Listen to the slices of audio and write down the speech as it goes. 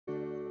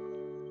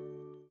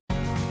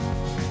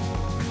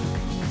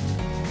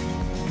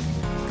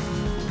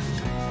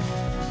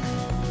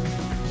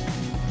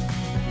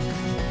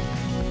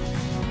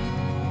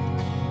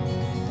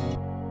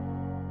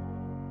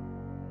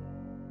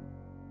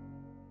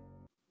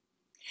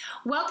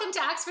Welcome to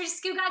Uxbridge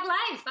Scugog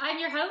Life. I'm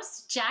your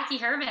host, Jackie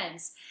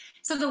Hermans.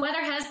 So the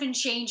weather has been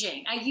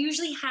changing. I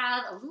usually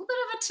have a little bit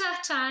of a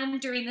tough time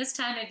during this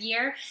time of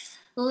year.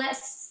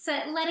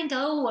 Letting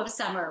go of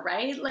summer,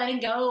 right? Letting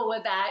go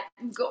of that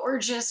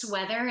gorgeous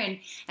weather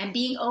and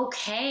being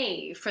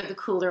okay for the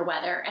cooler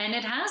weather. And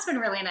it has been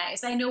really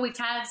nice. I know we've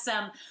had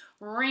some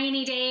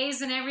rainy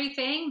days and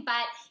everything,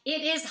 but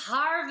it is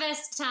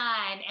harvest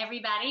time,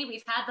 everybody.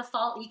 We've had the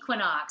fall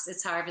equinox.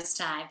 It's harvest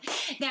time.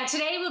 Now,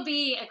 today will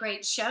be a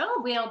great show.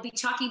 We'll be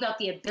talking about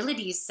the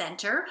Abilities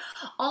Center.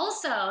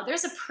 Also,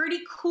 there's a pretty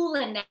cool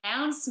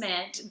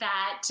announcement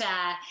that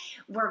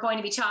we're going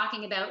to be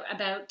talking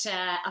about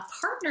a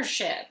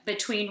partnership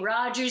between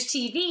Rogers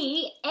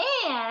TV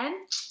and,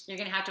 you're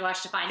going to have to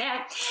watch to find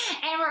out,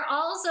 and we're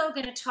also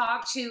going to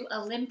talk to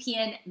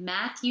Olympian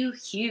Matthew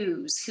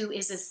Hughes, who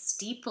is a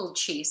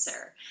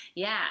steeplechaser.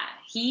 Yeah,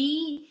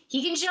 he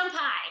can jump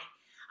high.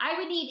 I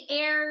would need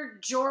Air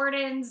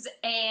Jordans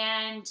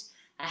and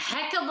a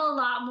heck of a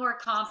lot more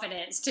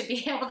confidence to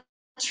be able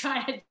to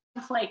try to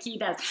jump like he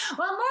does.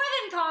 Well, more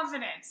than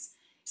confidence,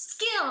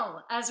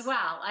 skill as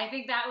well. I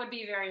think that would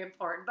be very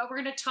important. But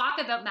we're going to talk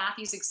about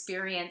Matthew's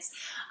experience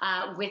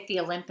with the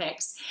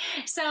Olympics.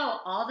 So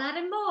all that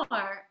and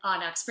more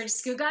on Uxbridge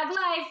Scugog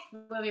Life.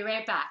 We'll be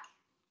right back.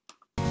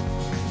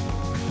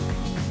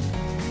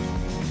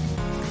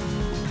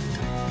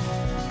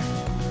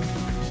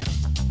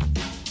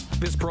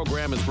 This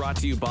program is brought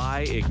to you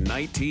by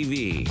Ignite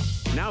TV.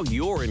 Now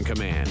you're in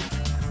command.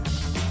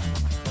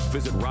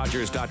 Visit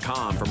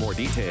Rogers.com for more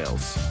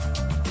details.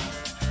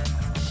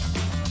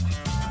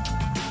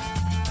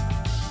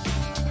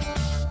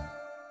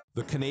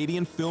 The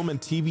Canadian film and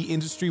TV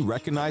industry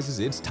recognizes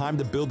it's time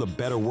to build a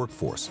better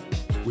workforce,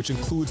 which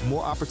includes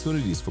more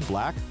opportunities for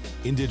Black,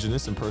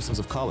 Indigenous, and persons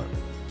of color.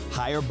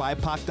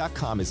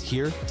 HireBIPOC.com is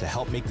here to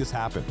help make this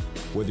happen.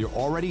 Whether you're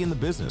already in the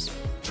business,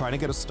 trying to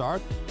get a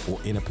start, or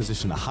in a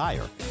position to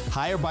hire,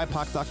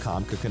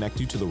 HireBIPOC.com could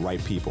connect you to the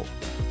right people.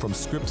 From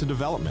script to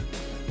development,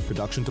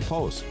 production to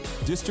post,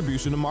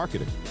 distribution to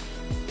marketing.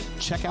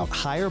 Check out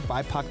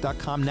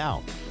HireBIPOC.com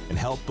now and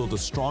help build a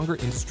stronger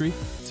industry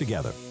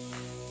together.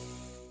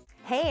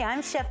 Hey,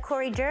 I'm Chef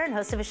Corey Dern,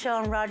 host of a show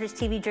on Rogers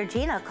TV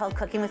Georgina called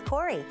Cooking with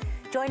Corey.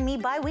 Join me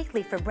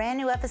bi-weekly for brand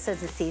new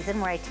episodes this season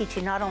where I teach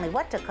you not only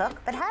what to cook,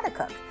 but how to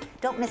cook.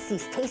 Don't miss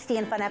these tasty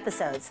and fun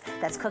episodes.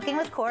 That's Cooking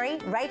with Corey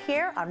right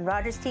here on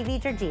Rogers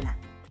TV Georgina.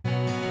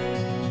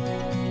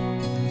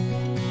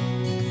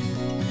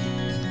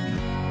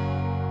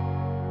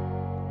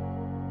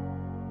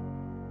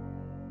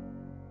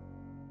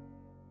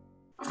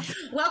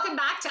 Welcome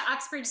back to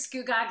Uxbridge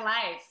Scugog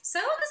Life. So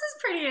this is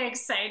pretty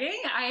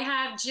exciting. I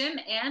have Jim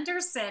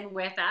Anderson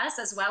with us,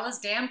 as well as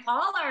Dan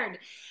Pollard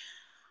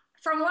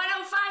from 105.5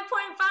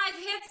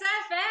 Hits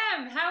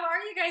FM. How are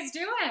you guys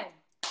doing?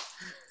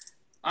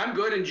 I'm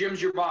good, and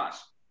Jim's your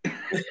boss. Well,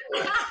 that's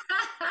why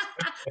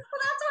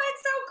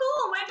it's so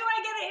cool. When do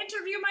I get to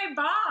interview my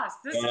boss?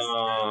 This is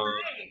so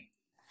great.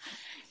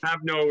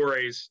 Have no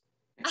worries.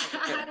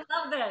 I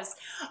love this.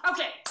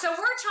 Okay, so we're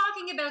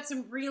talking about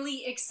some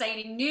really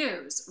exciting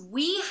news.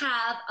 We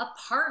have a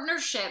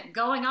partnership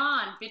going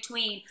on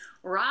between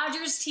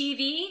Rogers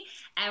TV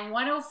and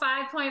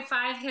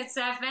 105.5 Hits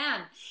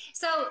FM.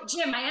 So,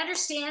 Jim, I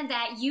understand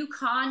that you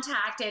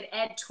contacted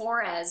Ed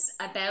Torres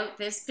about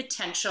this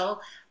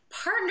potential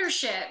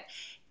partnership.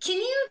 Can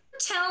you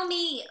tell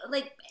me,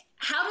 like,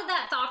 how did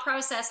that thought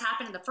process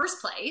happen in the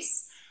first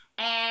place?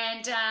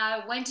 And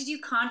when did you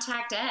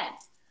contact Ed?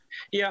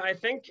 Yeah, I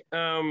think,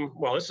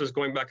 well, this is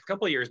going back a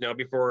couple of years now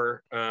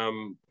before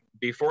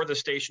the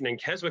station in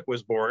Keswick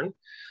was born.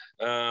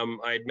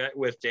 I'd met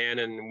with Dan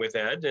and with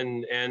Ed,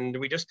 and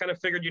we just kind of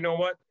figured, you know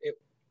what,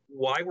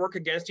 why work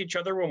against each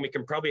other when we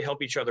can probably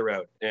help each other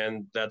out?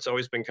 And that's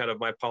always been kind of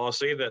my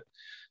policy that,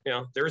 you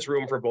know, there's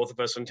room for both of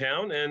us in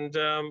town, and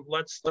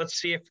let's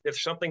see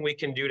if something we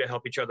can do to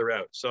help each other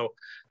out. So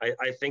I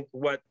think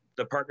what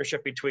the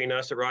partnership between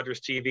us at Rogers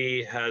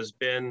TV has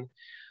been,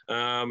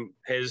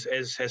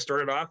 has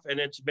started off, and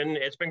it's been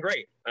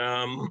great.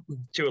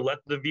 To let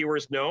the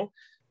viewers know,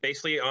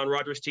 basically on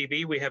Rogers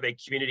TV, we have a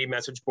community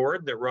message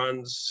board that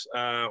runs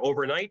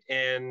overnight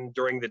and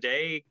during the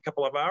day, a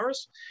couple of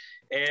hours.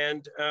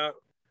 And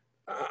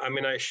I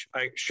mean, I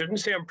shouldn't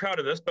say I'm proud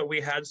of this, but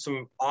we had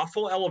some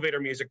awful elevator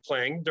music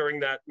playing during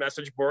that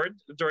message board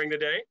during the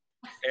day.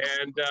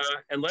 And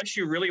unless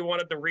you really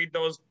wanted to read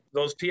those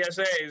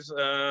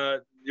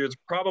PSAs, there's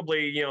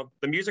probably, you know,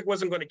 the music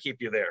wasn't going to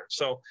keep you there.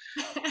 So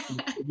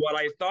what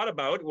I thought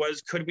about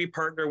was, could we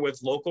partner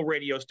with local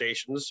radio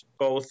stations,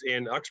 both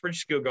in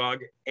Uxbridge Scugog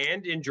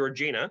and in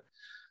Georgina,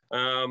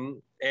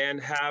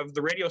 and have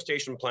the radio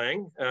station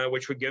playing,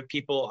 which would give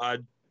people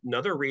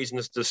another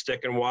reasons to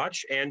stick and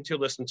watch and to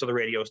listen to the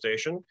radio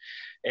station.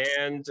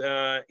 And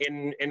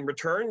in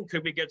return,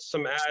 could we get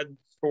some ad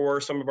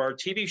for some of our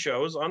TV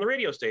shows on the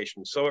radio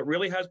station? So it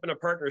really has been a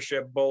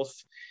partnership both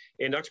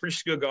in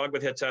Uxbridge Scugog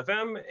with Hits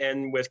FM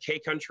and with K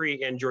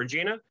Country in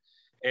Georgina.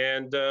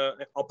 And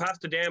I'll pass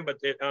to Dan, but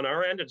on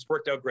our end, it's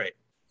worked out great.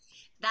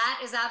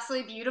 That is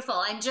absolutely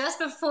beautiful. And just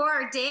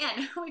before,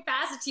 Dan, we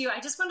pass it to you, I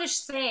just want to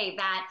say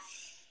that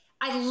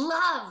I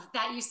love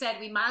that you said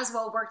we might as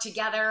well work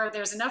together.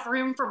 There's enough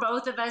room for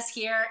both of us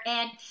here.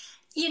 And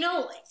you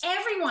know,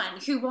 everyone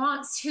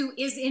who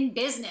is in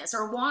business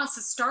or wants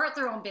to start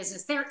their own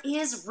business, there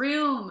is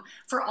room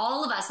for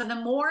all of us. And the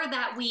more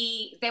that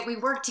we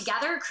work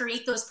together,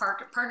 create those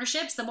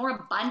partnerships, the more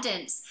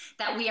abundance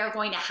that we are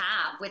going to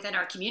have within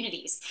our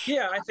communities.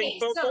 Yeah, I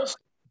think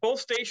both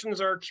stations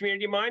are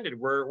community minded.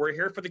 We're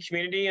here for the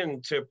community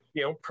and to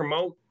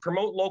promote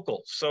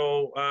local.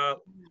 So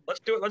let's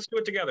do it. Let's do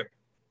it together.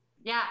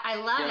 Yeah, I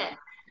love it.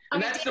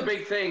 And that's the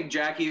big thing,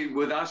 Jackie,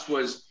 with us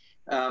was.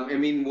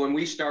 When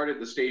we started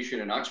the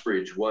station in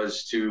Uxbridge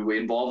was to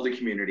involve the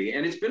community,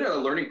 and it's been a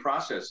learning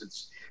process.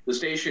 The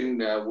station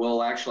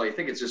will actually, I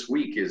think it's this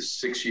week, is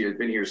 6 years,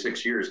 been here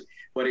 6 years,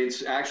 but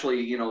it's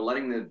actually,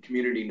 letting the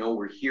community know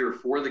we're here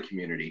for the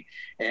community.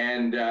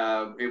 And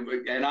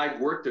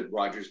I've worked at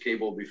Rogers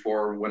Cable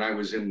before when I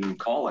was in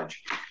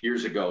college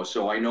years ago.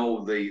 So I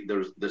know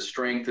the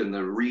strength and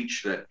the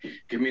reach that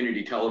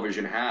community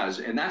television has.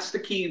 And that's the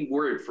key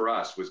word for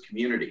us was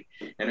community.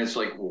 And it's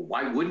like, well,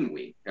 why wouldn't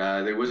we?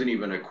 There wasn't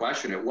even a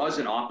question. It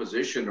wasn't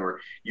opposition or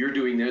you're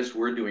doing this,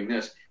 we're doing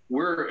this.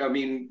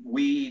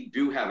 We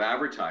do have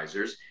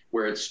advertisers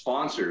where it's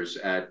sponsors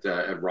at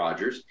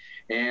Rogers.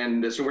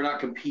 And so we're not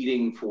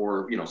competing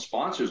for,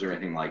 sponsors or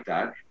anything like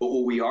that. But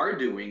what we are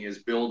doing is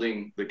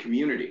building the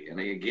community. And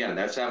again,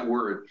 that's that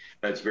word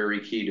that's very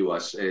key to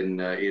us. And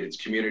it's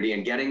community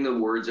and getting the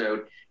words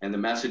out and the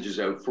messages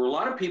out for a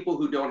lot of people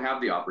who don't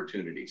have the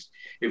opportunities.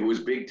 If it was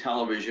big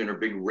television or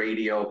big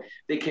radio,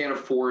 they can't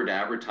afford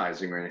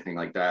advertising or anything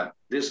like that.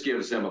 This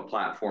gives them a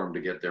platform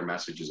to get their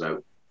messages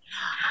out.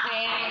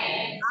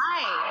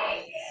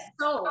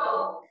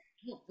 So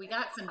we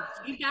got some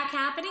feedback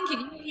happening.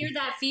 Can you hear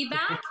that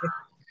feedback?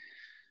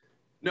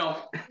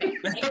 No.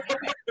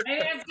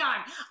 It's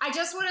gone. I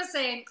just want to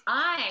say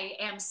I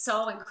am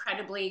so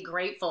incredibly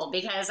grateful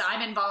because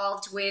I'm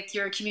involved with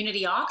your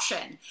community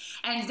auction.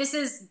 And this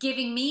is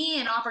giving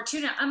me an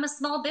opportunity. I'm a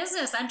small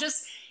business. I'm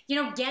just,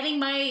 getting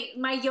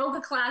my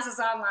yoga classes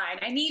online.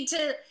 I need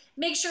to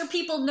make sure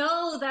people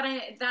know that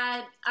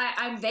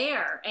I'm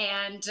there,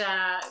 and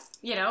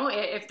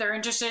if they're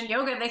interested in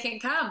yoga, they can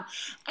come,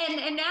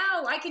 and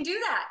now I can do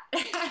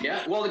that.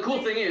 Yeah. Well, the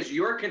cool thing is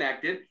you're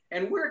connected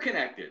and we're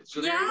connected,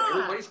 so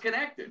everybody's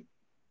connected.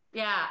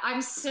 Yeah,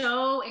 I'm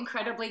so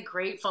incredibly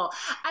grateful.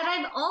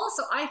 And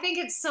I think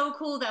it's so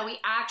cool that we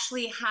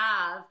actually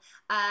have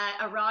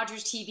a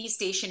Rogers TV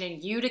station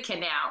in Utica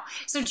now.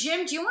 So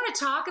Jim, do you want to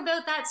talk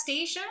about that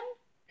station?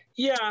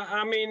 Yeah,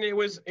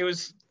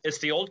 it's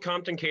the old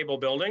Compton Cable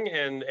building,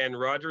 and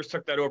Rogers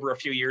took that over a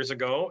few years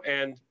ago.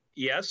 And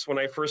yes, when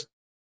I first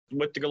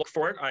went to go look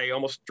for it, I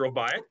almost drove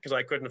by it because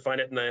I couldn't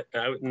find it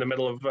out in the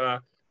middle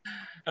of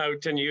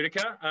out in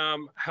Utica.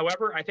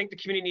 However, I think the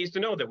community needs to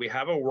know that we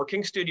have a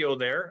working studio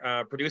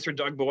there. Producer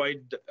Doug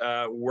Boyd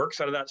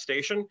works out of that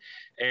station,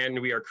 and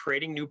we are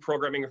creating new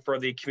programming for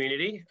the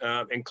community,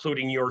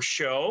 including your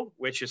show,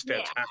 which is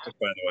fantastic,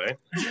 by the way.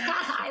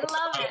 I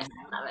love it.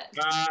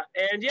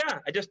 And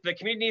the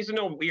community needs to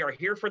know we are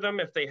here for them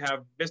if they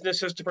have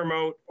businesses to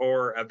promote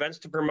or events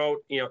to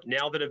promote.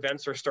 Now that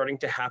events are starting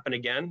to happen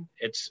again,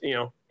 it's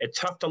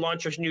tough to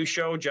launch a new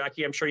show,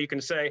 Jackie, I'm sure you can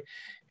say,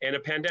 in a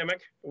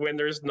pandemic when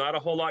there's not a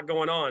whole lot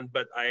going on,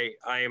 but I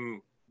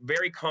am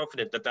very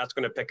confident that that's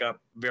going to pick up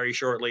very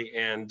shortly,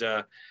 and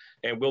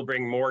we'll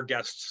bring more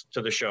guests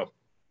to the show.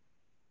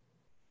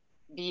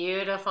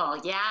 Beautiful.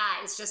 Yeah,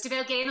 it's just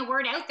about getting the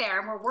word out there,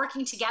 and we're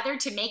working together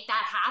to make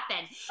that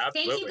happen.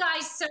 Absolutely. Thank you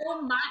guys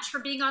so much for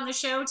being on the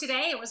show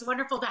today. It was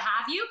wonderful to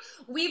have you.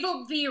 We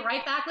will be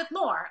right back with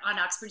more on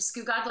Uxbridge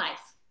Scugog Life.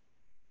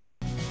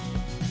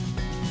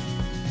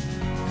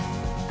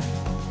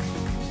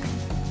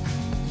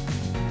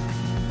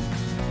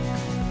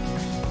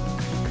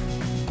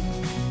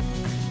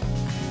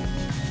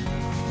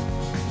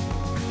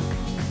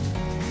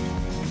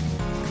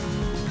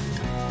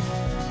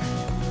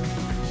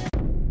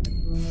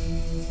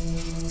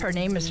 Her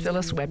name is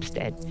Phyllis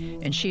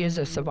Webstead, and she is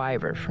a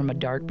survivor from a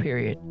dark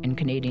period in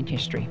Canadian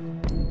history.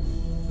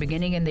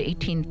 Beginning in the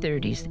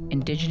 1830s,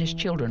 Indigenous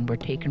children were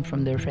taken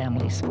from their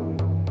families.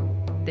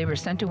 They were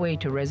sent away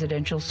to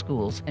residential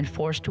schools and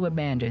forced to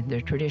abandon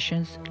their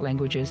traditions,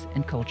 languages,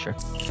 and culture.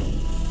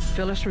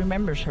 Phyllis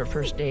remembers her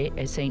first day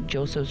at St.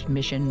 Joseph's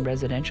Mission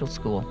Residential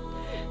School.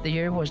 The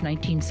year was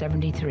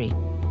 1973.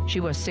 She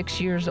was 6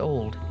 years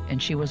old,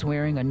 and she was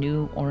wearing a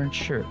new orange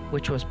shirt,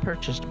 which was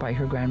purchased by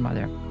her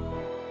grandmother.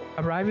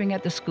 Arriving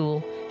at the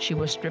school, she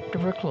was stripped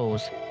of her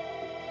clothes.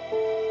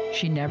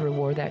 She never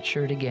wore that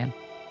shirt again.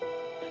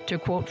 To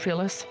quote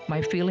Phyllis,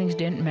 "My feelings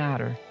didn't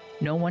matter.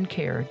 No one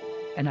cared,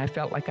 and I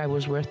felt like I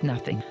was worth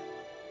nothing."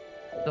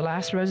 The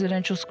last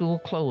residential school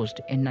closed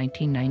in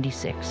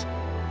 1996.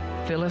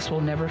 Phyllis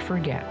will never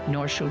forget,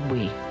 nor should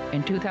we.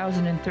 In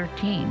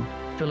 2013,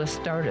 Phyllis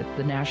started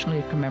the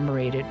nationally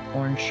commemorated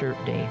Orange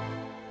Shirt Day.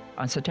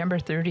 On September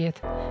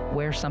 30th,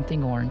 wear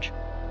something orange.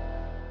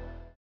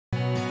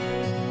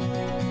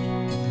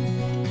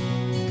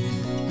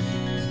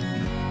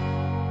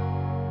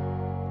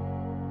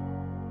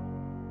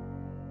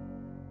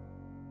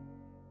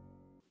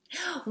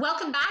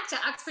 Welcome back to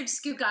Uxbridge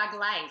Scugog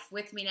Life.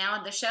 With me now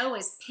on the show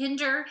is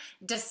Pinder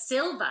De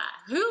Silva,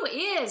 who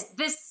is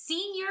the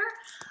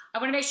I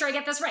want to make sure I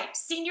get this right,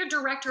 Senior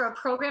Director of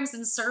Programs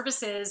and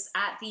Services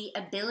at the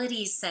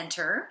Abilities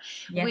Center,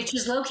 yes, which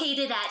is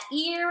located at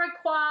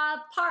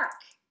Iroquois Park,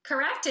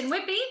 correct, in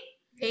Whitby?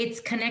 It's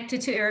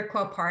connected to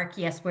Iroquois Park.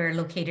 Yes, we're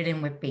located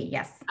in Whitby.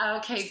 Yes.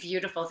 Okay,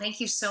 beautiful. Thank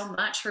you so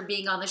much for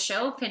being on the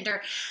show,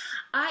 Pinder.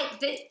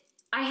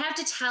 I have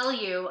to tell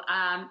you,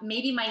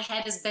 maybe my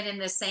head has been in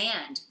the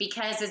sand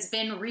because it's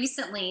been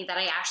recently that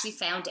I actually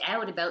found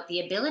out about the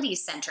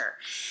Abilities Center.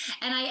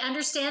 And I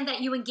understand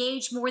that you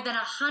engage more than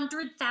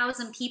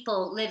 100,000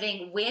 people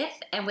living with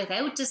and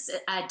without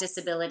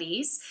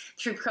disabilities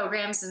through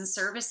programs and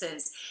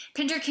services.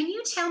 Pinder, can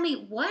you tell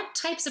me what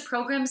types of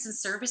programs and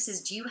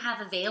services do you have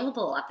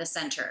available at the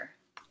center?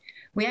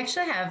 We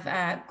actually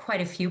have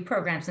quite a few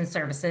programs and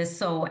services.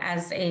 So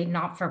as a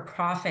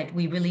not-for-profit,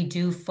 we really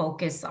do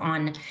focus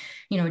on,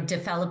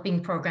 developing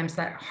programs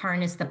that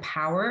harness the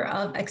power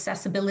of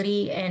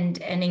accessibility and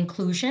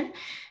inclusion.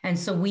 And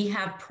so we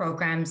have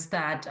programs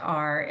that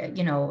are,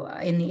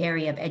 in the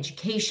area of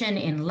education,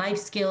 in life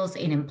skills,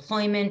 in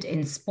employment,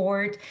 in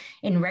sport,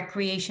 in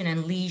recreation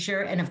and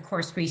leisure, and of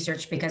course,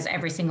 research, because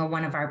every single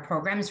one of our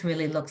programs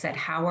really looks at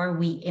how are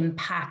we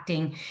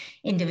impacting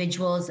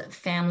individuals,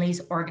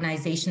 families,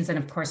 organizations, and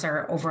of course,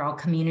 our overall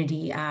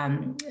community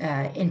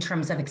in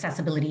terms of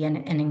accessibility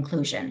and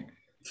inclusion.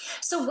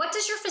 So what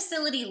does your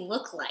facility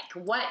look like?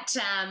 What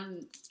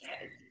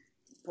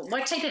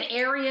type of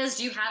areas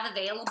do you have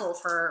available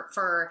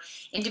for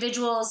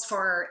individuals,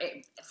 for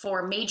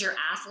major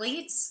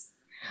athletes?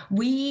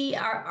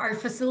 Our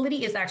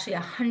facility is actually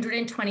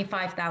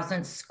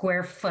 125,000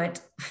 square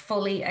foot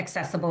fully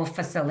accessible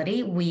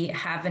facility. We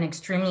have an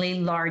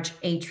extremely large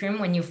atrium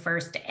when you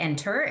first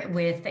enter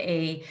with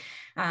a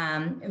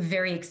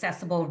very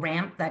accessible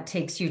ramp that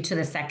takes you to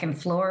the second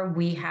floor.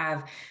 We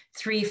have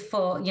three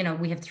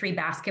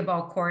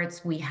basketball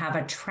courts. We have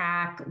a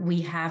track. We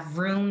have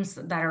rooms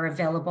that are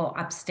available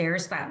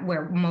upstairs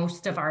where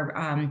most of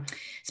our,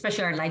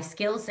 especially our life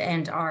skills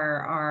and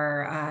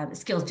our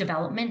skills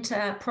development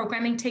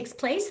programming takes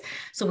place.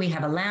 So we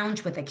have a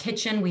lounge with a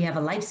kitchen. We have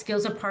a life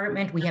skills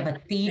apartment. We have a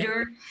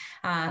theater.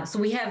 So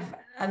we have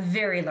a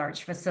very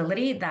large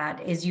facility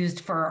that is used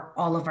for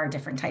all of our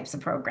different types of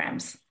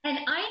programs. And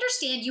I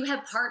understand you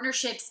have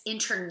partnerships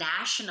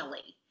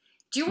internationally.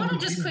 Do you want to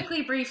just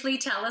quickly, briefly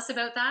tell us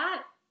about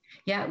that?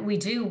 Yeah, we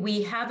do.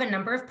 We have a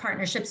number of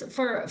partnerships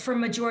for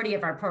majority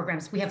of our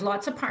programs. We have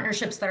lots of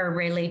partnerships that are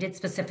related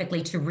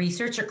specifically to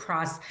research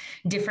across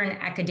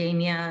different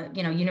academia,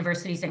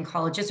 universities and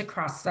colleges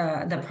across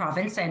the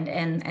province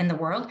and the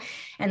world.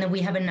 And then we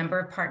have a number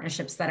of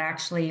partnerships that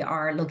actually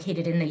are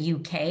located in the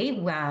UK.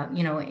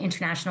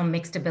 International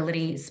Mixed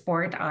Ability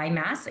Sport,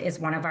 IMAS, is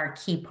one of our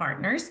key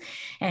partners.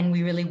 And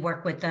we really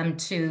work with them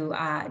to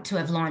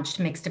have launched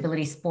mixed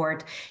ability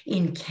sport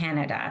in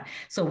Canada.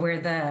 So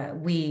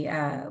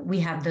we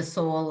have the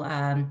sole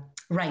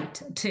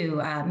right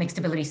to mixed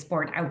ability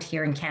sport out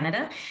here in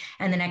Canada.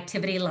 And then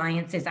Activity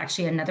Alliance is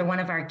actually another one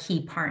of our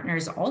key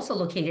partners, also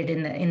located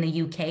in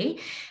the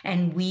UK.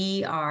 And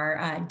we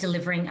are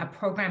delivering a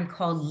program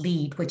called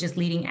LEAD, which is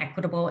Leading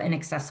Equitable and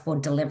Accessible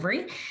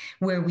Delivery,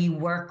 where we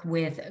work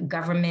with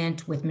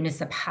government, with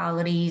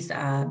municipalities,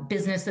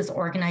 businesses,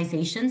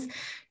 organizations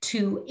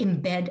to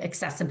embed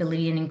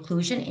accessibility and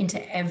inclusion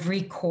into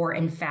every core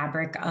and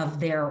fabric of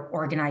their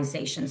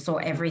organization. So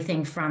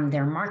everything from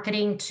their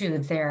marketing to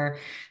their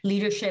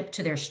leadership,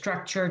 to their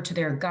structure, to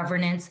their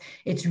governance.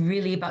 It's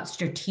really about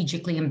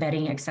strategically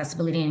embedding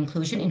accessibility and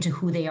inclusion into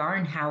who they are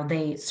and how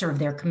they serve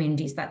their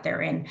communities that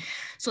they're in.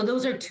 So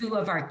those are two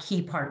of our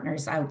key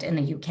partners out in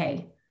the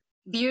UK.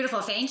 Beautiful.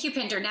 Thank you,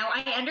 Pinder. Now,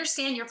 I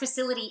understand your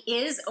facility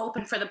is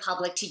open for the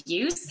public to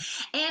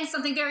use, and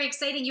something very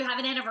exciting, you have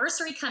an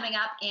anniversary coming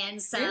up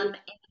and some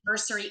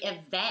anniversary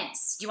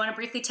events. Do you want to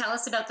briefly tell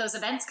us about those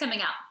events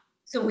coming up?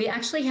 So we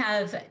actually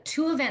have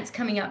two events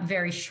coming up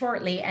very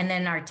shortly, and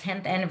then our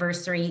 10th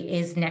anniversary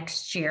is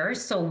next year.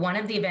 So one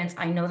of the events,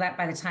 I know that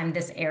by the time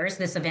this airs,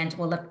 this event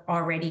will have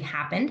already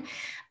happened,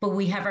 but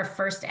we have our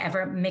first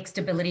ever mixed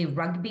ability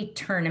rugby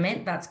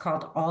tournament that's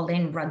called All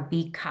In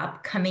Rugby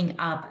Cup coming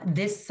up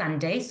this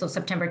Sunday, so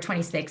September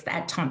 26th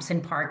at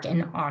Thompson Park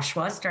in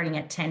Oshawa, starting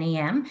at 10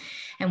 a.m.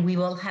 And we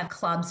will have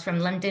clubs from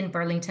London,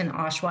 Burlington,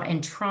 Oshawa,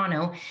 and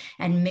Toronto.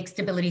 And mixed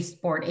ability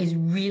sport is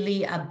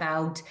really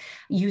about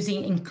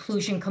using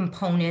inclusion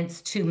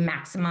components to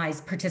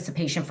maximize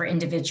participation for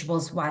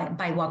individuals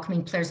by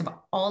welcoming players of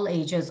all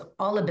ages,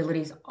 all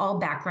abilities, all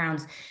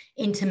backgrounds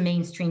into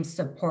mainstream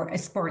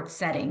sports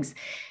settings.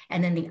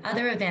 And then the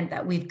other event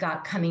that we've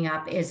got coming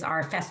up is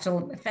our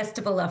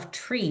Festival of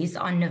Trees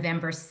on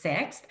November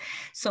 6th.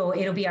 So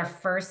it'll be our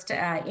first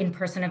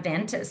in-person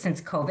event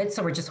since COVID.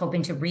 So we're just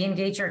hoping to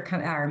re-engage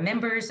our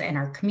members and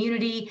our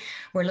community.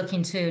 We're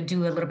looking to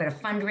do a little bit of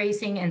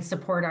fundraising and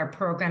support our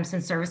programs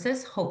and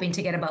services, hoping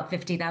to get about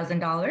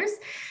 $50,000.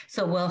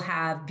 So we'll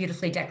have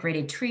beautifully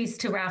decorated trees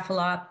to raffle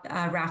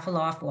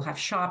off. We'll have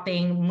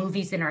shopping,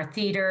 movies in our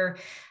theater,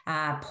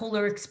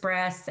 Polar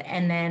Express,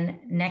 and then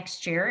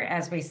next year,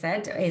 as we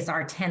said, is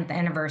our 10th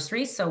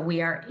anniversary. So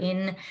we are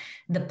in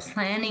the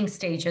planning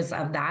stages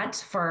of that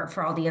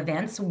for all the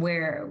events,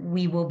 where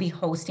we will be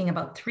hosting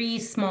about 3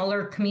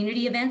 smaller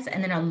community events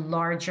and then a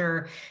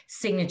larger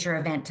signature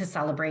event to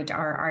celebrate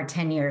our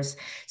 10 years.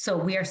 So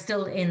we are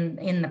still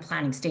in the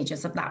planning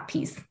stages of that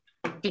piece.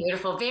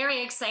 Beautiful.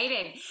 Very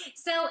exciting.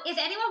 So if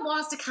anyone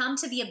wants to come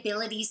to the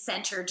Ability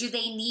Center, do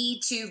they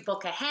need to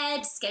book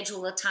ahead,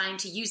 schedule a time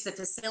to use the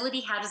facility?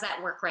 How does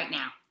that work right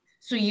now?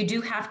 So you do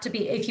have to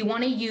be, if you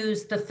want to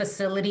use the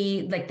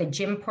facility, like the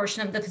gym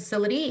portion of the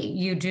facility,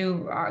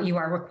 you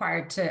are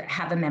required to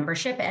have a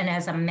membership. And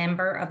as a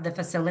member of the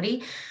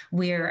facility,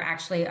 we're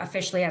actually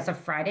officially, as of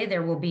Friday,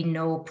 there will be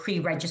no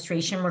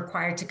pre-registration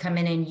required to come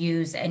in and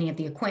use any of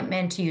the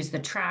equipment, to use the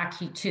track,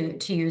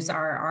 to use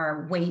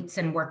our weights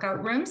and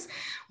workout rooms.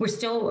 We're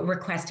still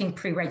requesting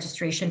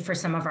pre-registration for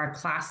some of our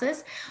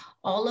classes.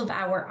 All of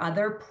our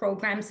other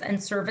programs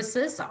and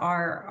services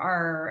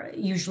are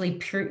usually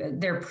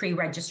they're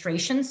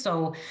pre-registration.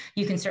 So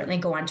you can certainly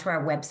go onto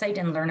our website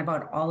and learn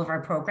about all of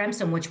our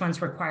programs and which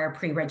ones require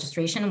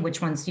pre-registration and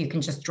which ones you can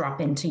just drop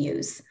in to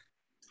use.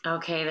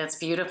 Okay, that's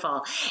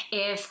beautiful.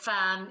 If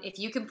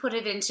you can put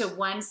it into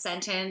one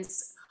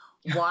sentence,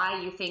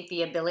 why you think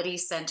the Ability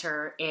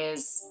Center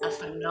is a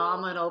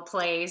phenomenal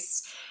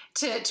place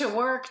to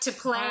work, to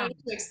play,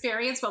 to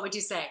experience, what would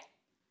you say?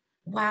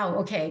 Wow.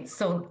 Okay.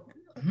 So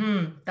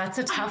that's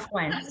a tough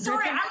one.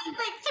 Sorry, I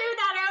threw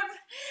that out.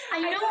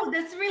 I know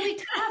that's really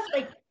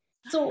tough.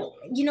 So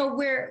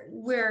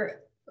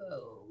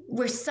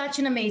we're such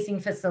an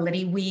amazing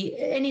facility.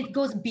 And it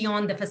goes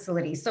beyond the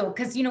facility. So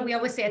because we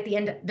always say at the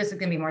end, this is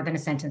going to be more than a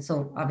sentence.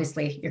 So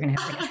obviously you're going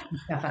to have to get some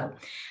stuff out.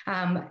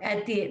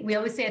 We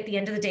always say at the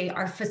end of the day,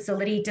 our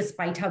facility,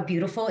 despite how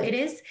beautiful it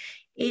is,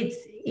 it's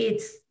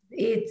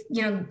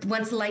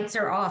once the lights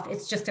are off,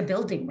 it's just a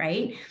building,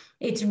 right?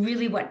 It's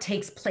really what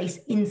takes place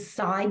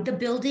inside the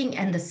building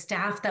and the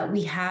staff that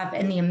we have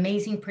and the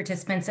amazing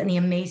participants and the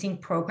amazing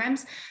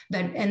programs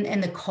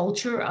and the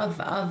culture of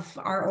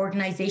our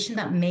organization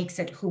that makes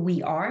it who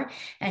we are,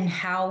 and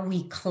how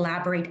we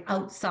collaborate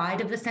outside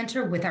of the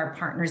center with our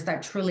partners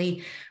that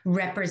truly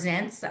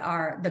represents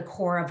the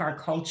core of our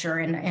culture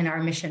and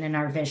our mission and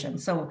our vision.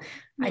 So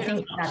I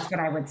think that's what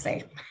I would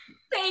say.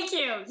 Thank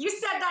you. You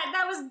said that.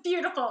 That was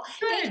beautiful.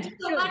 Thank you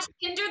so much,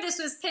 Pinder. This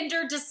was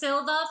Pinder De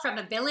Silva from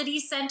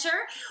Ability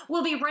Center.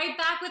 We'll be right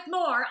back with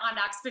more on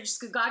Uxbridge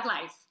Scugog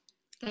Life.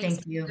 Thanks,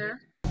 Thank you. Pinder.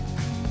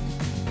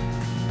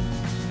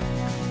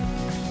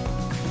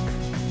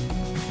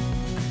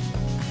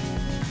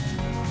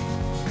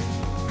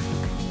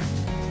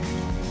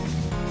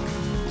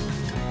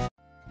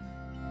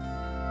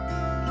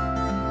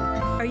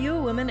 Are you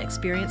a woman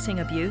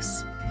experiencing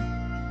abuse?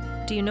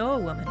 Do you know a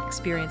woman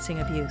experiencing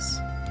abuse?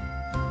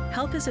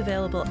 Help is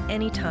available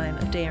any time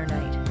of day or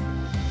night.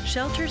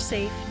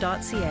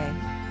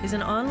 Sheltersafe.ca is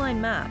an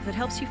online map that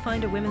helps you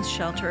find a women's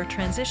shelter or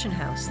transition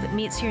house that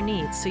meets your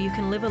needs so you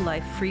can live a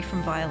life free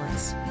from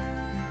violence.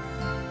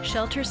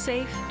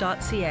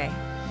 Sheltersafe.ca.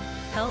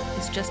 Help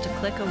is just a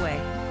click away.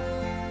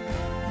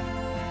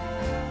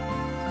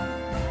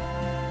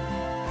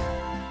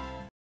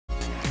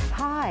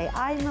 Hi,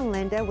 I'm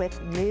Melinda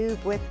with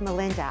Move with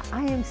Melinda.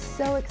 I am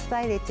so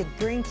excited to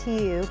bring to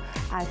you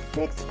a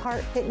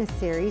 6-part fitness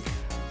series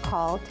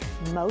called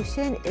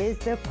Motion is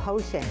the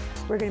Potion.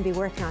 We're going to be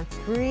working on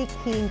 3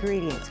 key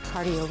ingredients: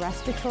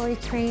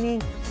 cardiorespiratory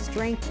training,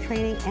 strength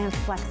training, and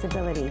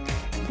flexibility.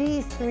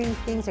 These 3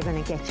 things are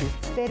going to get you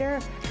fitter,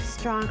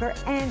 stronger,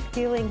 and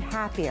feeling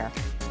happier.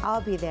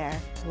 I'll be there.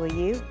 Will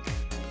you?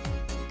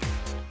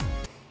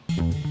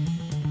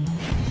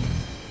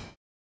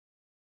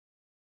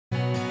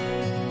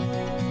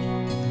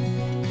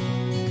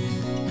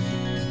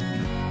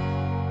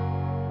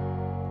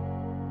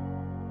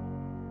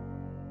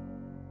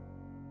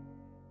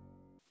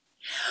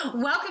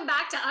 Welcome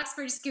back to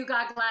Uxbridge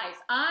Scugog Life.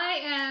 I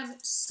am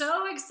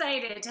so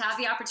excited to have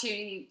the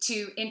opportunity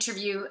to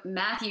interview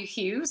Matthew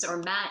Hughes, or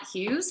Matt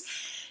Hughes,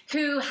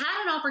 who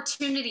had an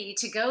opportunity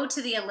to go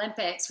to the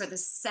Olympics for the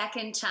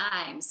 2nd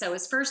time. So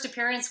his first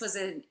appearance was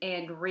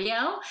in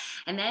Rio,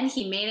 and then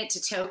he made it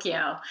to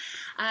Tokyo.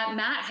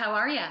 Matt, how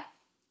are you?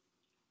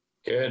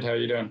 Good. How are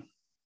you doing?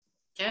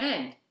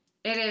 Good.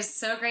 It is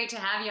so great to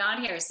have you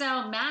on here.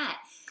 So Matt,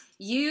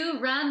 you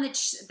run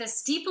the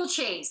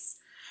steeplechase.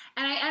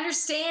 And I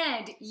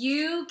understand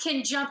you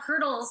can jump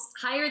hurdles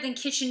higher than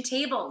kitchen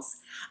tables.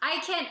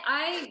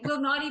 I will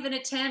not even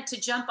attempt to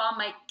jump on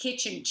my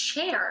kitchen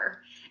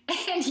chair,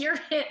 and you're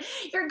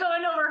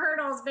going over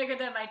hurdles bigger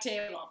than my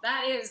table.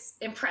 That is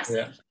impressive,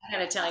 yeah. I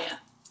gotta tell you.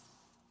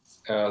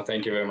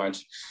 Thank you very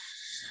much.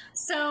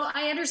 So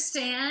I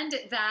understand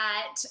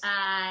that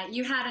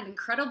you had an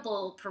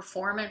incredible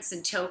performance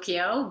in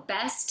Tokyo,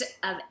 best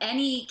of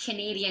any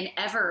Canadian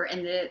ever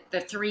in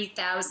the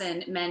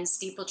 3,000 men's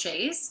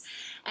steeplechase.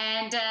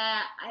 And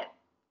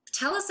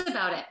tell us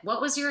about it. What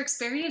was your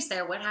experience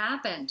there? What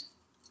happened?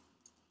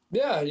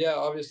 Yeah.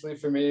 Obviously,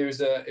 for me, it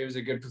was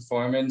a good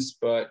performance,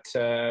 but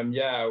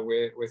yeah,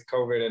 with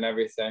COVID and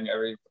everything,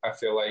 I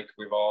feel like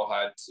we've all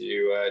had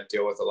to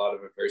deal with a lot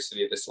of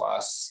adversity this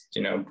last,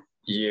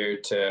 year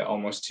to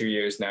almost 2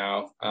 years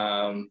now.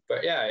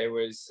 But yeah, it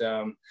was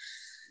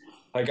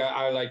like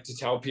I like to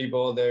tell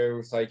people there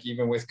was like,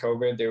 even with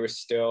COVID, there was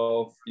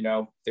still,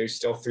 there's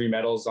still 3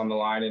 medals on the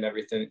line in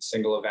every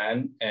single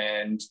event,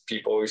 and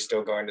people were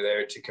still going to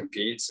there to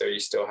compete. So you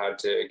still had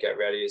to get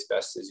ready as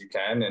best as you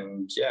can.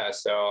 And yeah,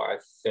 so I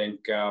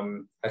think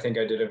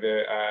I did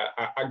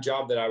a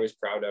job that I was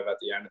proud of at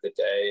the end of the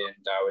day.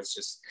 And I was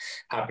just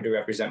happy to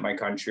represent my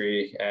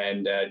country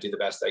and do the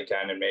best I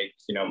can and make,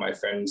 my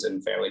friends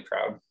and family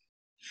proud.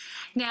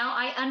 Now,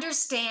 I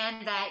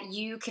understand that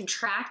you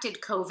contracted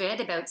COVID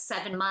about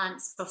 7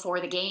 months before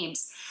the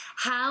games.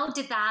 How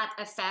did that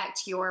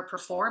affect your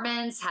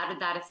performance? How did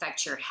that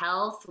affect your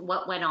health?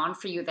 What went on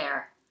for you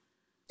there?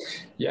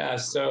 Yeah,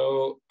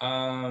 so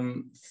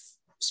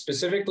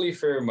specifically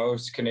for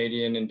most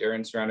Canadian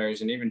endurance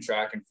runners and even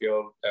track and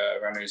field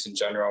runners in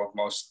general,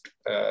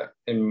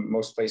 in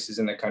most places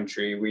in the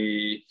country,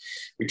 we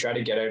try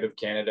to get out of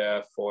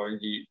Canada for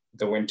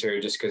the winter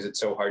just because it's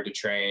so hard to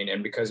train.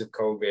 And because of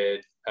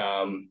COVID,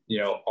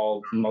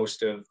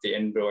 most of the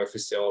indoor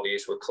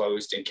facilities were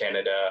closed in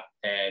Canada,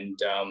 and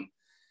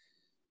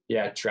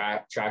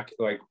track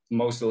like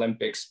most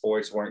Olympic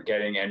sports weren't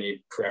getting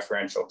any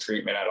preferential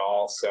treatment at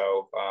all.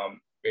 So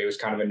it was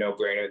kind of a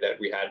no-brainer that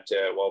we had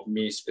to,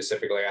 me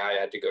specifically, I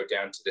had to go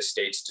down to the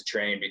States to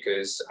train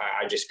because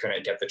I just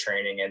couldn't get the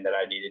training in that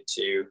I needed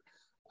to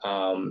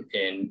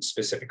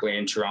specifically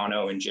in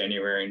Toronto in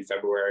January and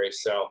February.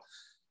 So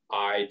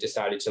I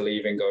decided to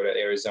leave and go to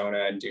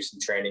Arizona and do some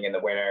training in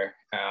the winter.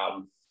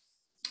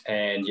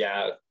 And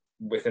yeah,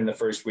 within the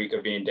first week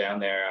of being down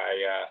there,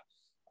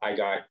 I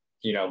got,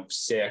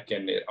 sick,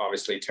 and it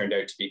obviously turned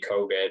out to be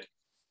COVID.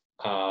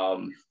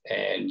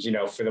 And,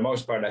 for the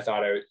most part, I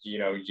thought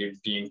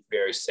you'd being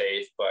very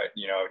safe, but,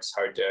 it's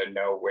hard to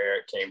know where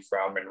it came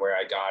from and where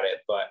I got it.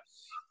 But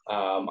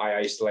I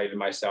isolated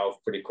myself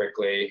pretty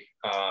quickly,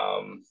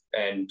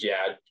 and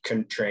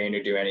couldn't train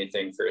or do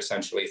anything for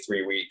essentially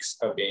 3 weeks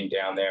of being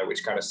down there,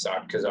 which kind of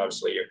sucked because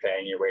obviously you're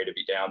paying your way to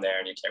be down there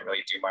and you can't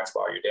really do much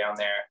while you're down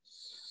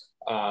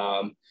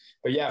there.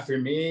 But yeah, for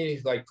me,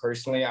 like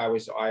personally,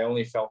 I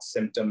only felt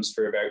symptoms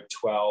for about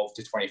 12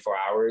 to 24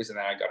 hours, and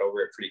then I got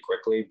over it pretty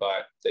quickly.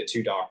 But the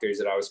 2 doctors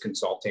that I was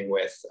consulting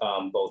with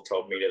both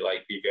told me to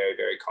be very,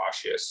 very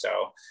cautious.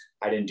 So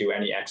I didn't do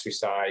any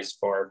exercise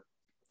for,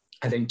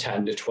 I think,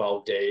 10 to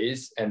 12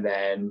 days. And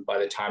then by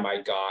the time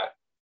I got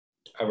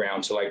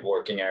around to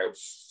working out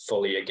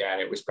fully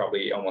again, it was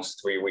probably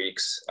almost 3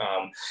 weeks.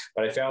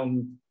 But I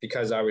found,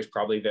 because I was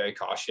probably very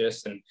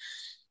cautious and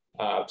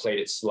played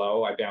it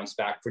slow, I bounced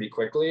back pretty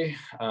quickly.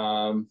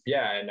 And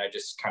I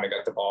just kind of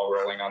got the ball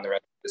rolling on the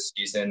rest of the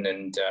season,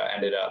 and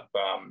ended up,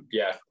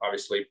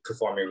 obviously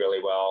performing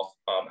really well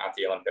at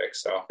the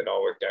Olympics. So it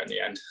all worked out in the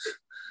end.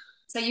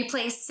 So you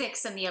placed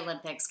 6th in the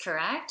Olympics,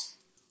 correct?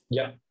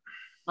 Yep.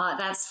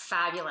 That's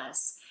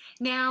fabulous.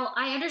 Now,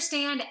 I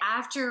understand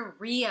after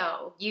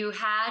Rio, you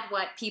had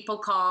what people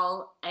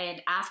call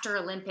an after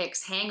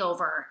Olympics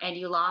hangover, and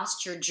you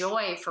lost your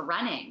joy for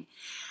running.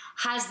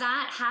 Has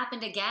that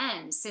happened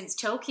again since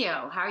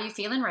Tokyo? How are you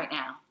feeling right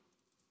now?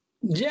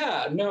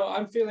 Yeah, no,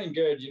 I'm feeling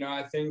good.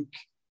 I think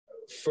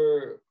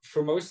for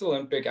most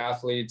Olympic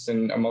athletes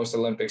and most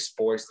Olympic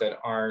sports that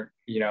aren't,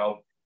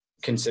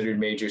 considered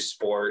major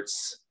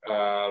sports,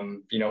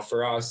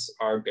 for us,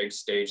 our big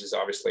stage is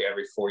obviously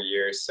every 4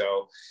 years.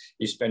 So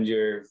you spend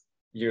your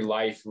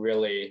life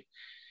really,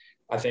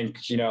 I think,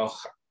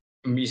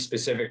 me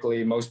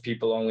specifically, most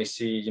people only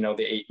see,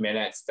 the 8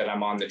 minutes that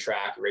I'm on the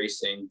track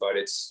racing, but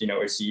it's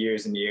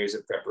years and years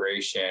of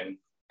preparation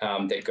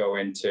that go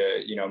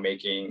into,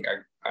 making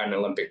an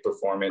Olympic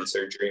performance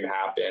or dream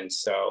happen.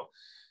 So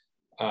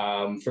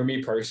for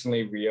me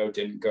personally, Rio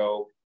didn't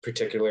go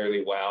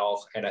particularly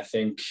well. And I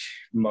think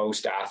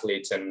most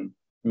athletes, and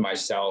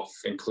myself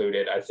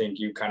included, I think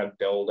you kind of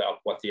build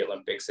up what the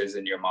Olympics is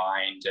in your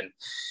mind.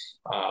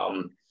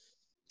 And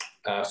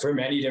for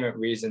many different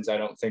reasons, I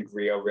don't think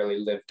Rio really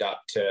lived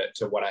up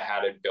to what I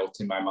had it built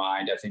in my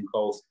mind. I think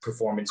both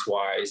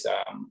performance-wise,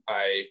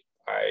 I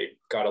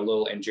got a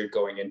little injured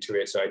going into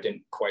it, so I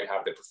didn't quite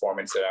have the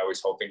performance that I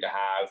was hoping to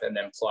have. And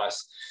then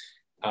plus,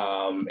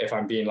 if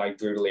I'm being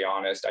brutally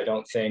honest, I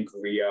don't think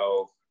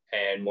Rio,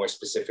 and more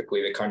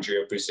specifically the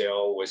country of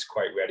Brazil, was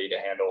quite ready to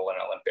handle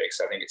an Olympics.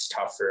 I think it's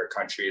tough for a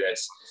country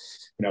that's,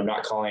 I'm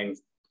not calling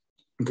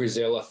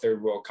Brazil a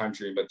third world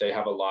country, but they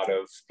have a lot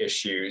of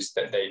issues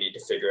that they need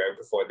to figure out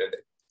before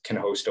can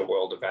host a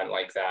world event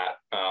like that.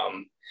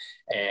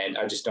 And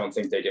I just don't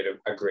think they did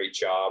a great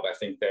job. I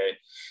think they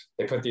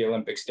put the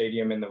Olympic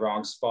Stadium in the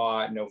wrong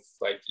spot. No,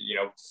 like, you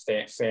know,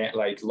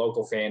 like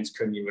local fans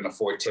couldn't even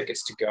afford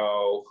tickets to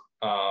go.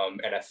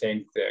 And I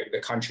think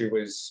the country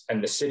was,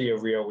 and the city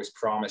of Rio was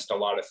promised a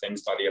lot of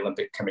things by the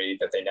Olympic Committee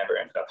that they never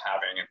ended up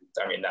having. And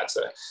I mean, that's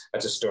a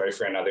story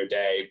for another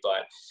day.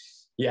 But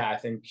yeah, I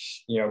think,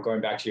 you know,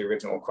 going back to your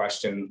original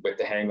question with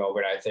the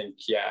hangover, I think,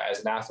 yeah, as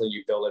an athlete,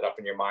 you build it up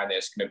in your mind that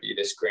it's going to be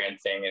this grand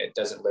thing and it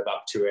doesn't live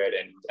up to it.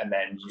 And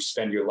then you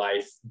spend your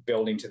life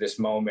building to this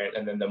moment,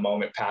 and then the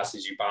moment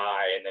passes you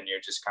by, and then you're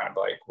just kind of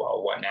like,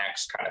 well, what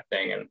next kind of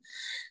thing. And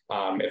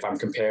if I'm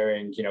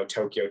comparing, you know,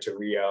 Tokyo to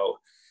Rio,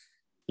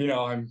 you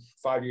know, I'm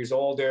 5 years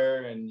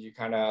older and you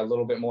kind of a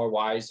little bit more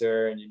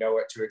wiser and you know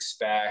what to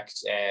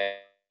expect. And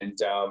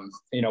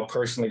you know,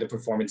 personally, the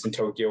performance in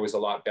Tokyo was a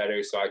lot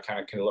better. So I kind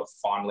of can look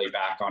fondly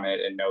back on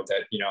it and know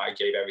that, you know, I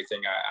gave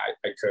everything I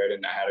could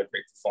and I had a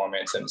great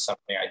performance and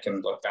something I can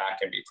look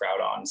back and be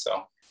proud on.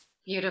 So.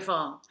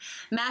 Beautiful.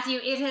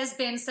 Matthew, it has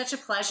been such a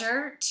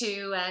pleasure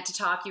to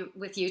talk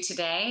with you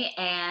today.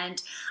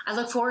 And I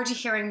look forward to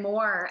hearing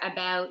more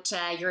about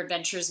your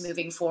adventures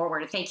moving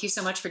forward. Thank you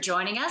so much for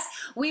joining us.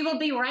 We will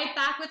be right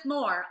back with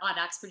more on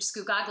Uxbridge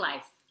Scugog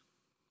Life.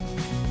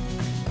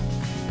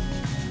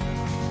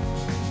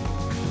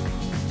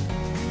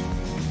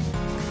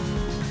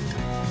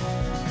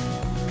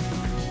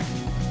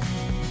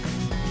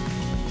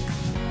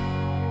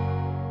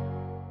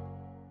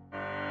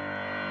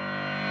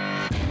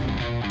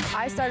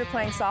 I started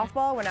playing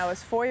softball when I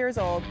was 4 years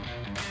old.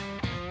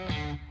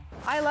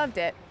 I loved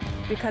it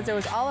because it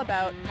was all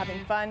about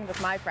having fun with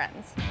my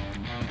friends.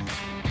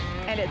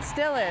 And it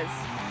still is.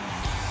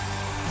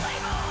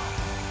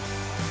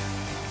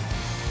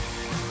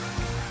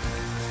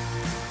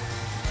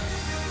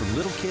 From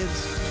little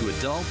kids to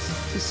adults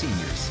to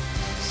seniors,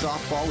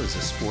 softball is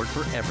a sport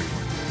for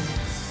everyone.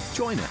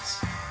 Join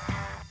us.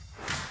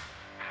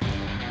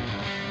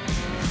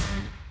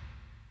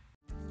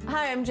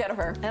 Hi, I'm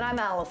Jennifer. And I'm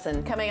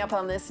Allison. Coming up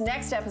on this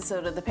next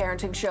episode of The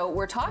Parenting Show,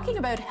 we're talking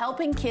about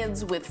helping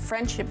kids with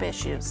friendship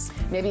issues.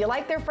 Maybe you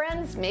like their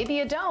friends, maybe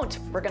you don't.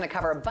 We're going to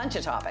cover a bunch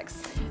of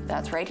topics.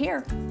 That's right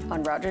here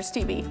on Rogers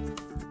TV.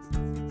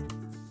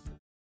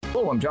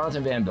 Hello, I'm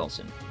Jonathan Van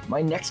Bilson.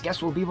 My next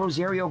guest will be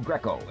Rosario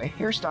Greco, a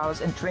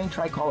hairstylist and trained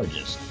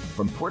trichologist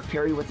from Port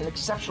Perry with an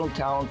exceptional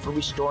talent for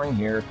restoring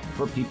hair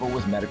for people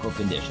with medical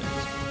conditions.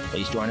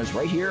 Please join us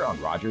right here on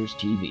Rogers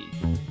TV.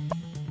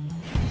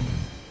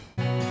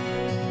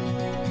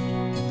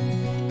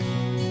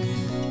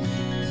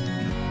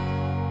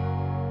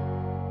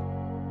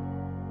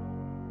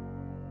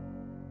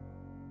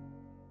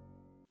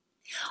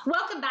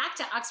 Welcome back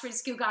to Uxbridge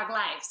Scugog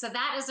Life. So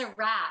that is a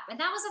wrap, and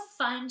that was a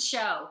fun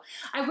show.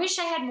 I wish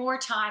I had more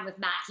time with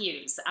Matt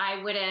Hughes.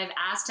 I would have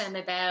asked him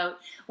about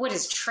what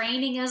his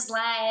training is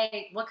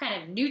like, what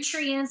kind of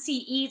nutrients he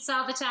eats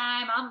all the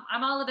time.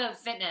 I'm all about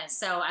fitness,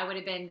 so I would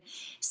have been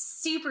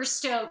super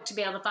stoked to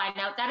be able to find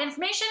out that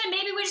information, and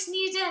maybe we just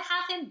need to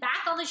have him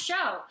back on the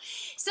show.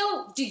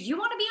 So do you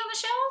want to be on the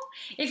show?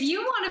 If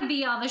you want to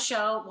be on the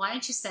show, why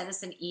don't you send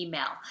us an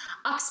email,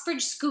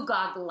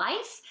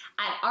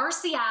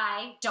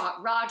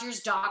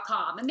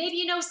 uxbridgescugoglife@rci.rogers.com. And maybe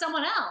you know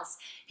someone else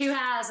who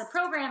has a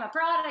program, a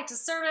product, a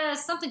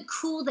service, something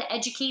cool to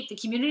educate the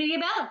community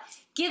about.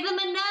 Give them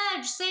a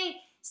nudge. Send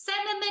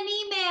them an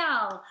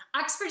email,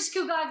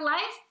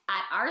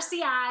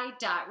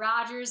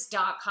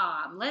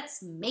 uxbridgescugoglife@rci.rogers.com.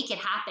 Let's make it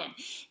happen.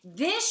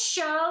 This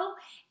show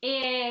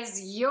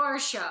is your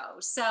show.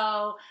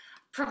 So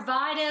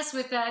provide us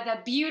with the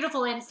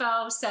beautiful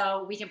info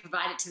so we can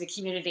provide it to the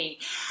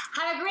community.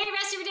 Have a great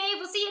rest of your day.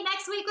 We'll see you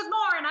next week with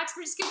more on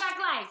Uxbridge Scugog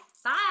Life.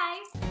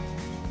 Bye.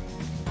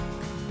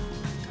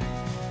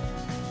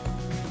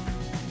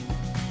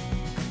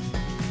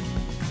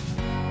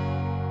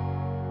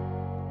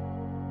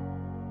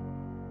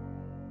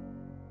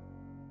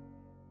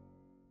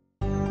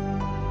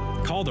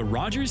 Call the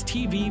Rogers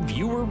TV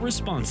viewer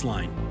response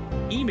line.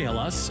 Email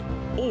us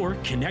or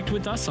connect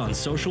with us on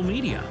social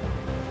media.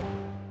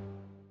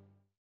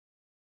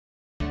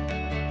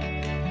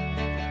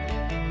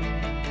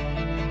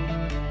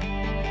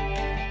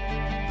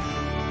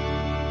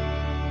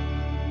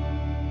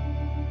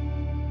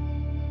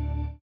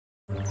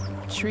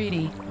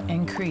 Treaty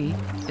in Cree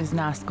is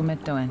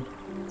Naskomitoin,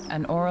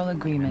 an oral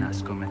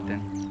agreement.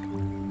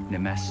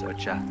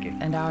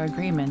 And our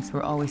agreements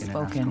were always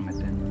spoken.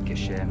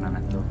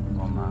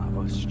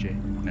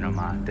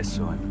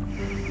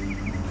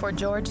 For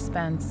George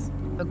Spence,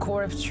 the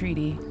core of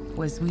treaty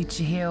was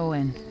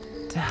Wichihioin,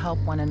 to help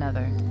one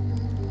another.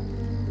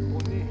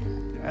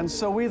 And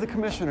so we, the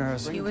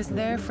commissioners... He was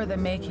there for the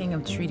making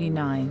of Treaty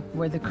 9,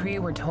 where the Cree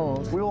were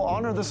told... We will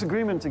honor this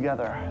agreement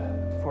together,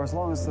 for as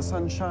long as the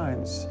sun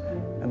shines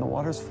and the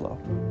waters flow.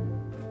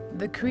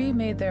 The Cree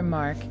made their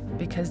mark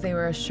because they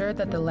were assured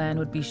that the land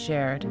would be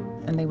shared,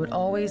 and they would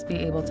always be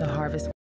able to harvest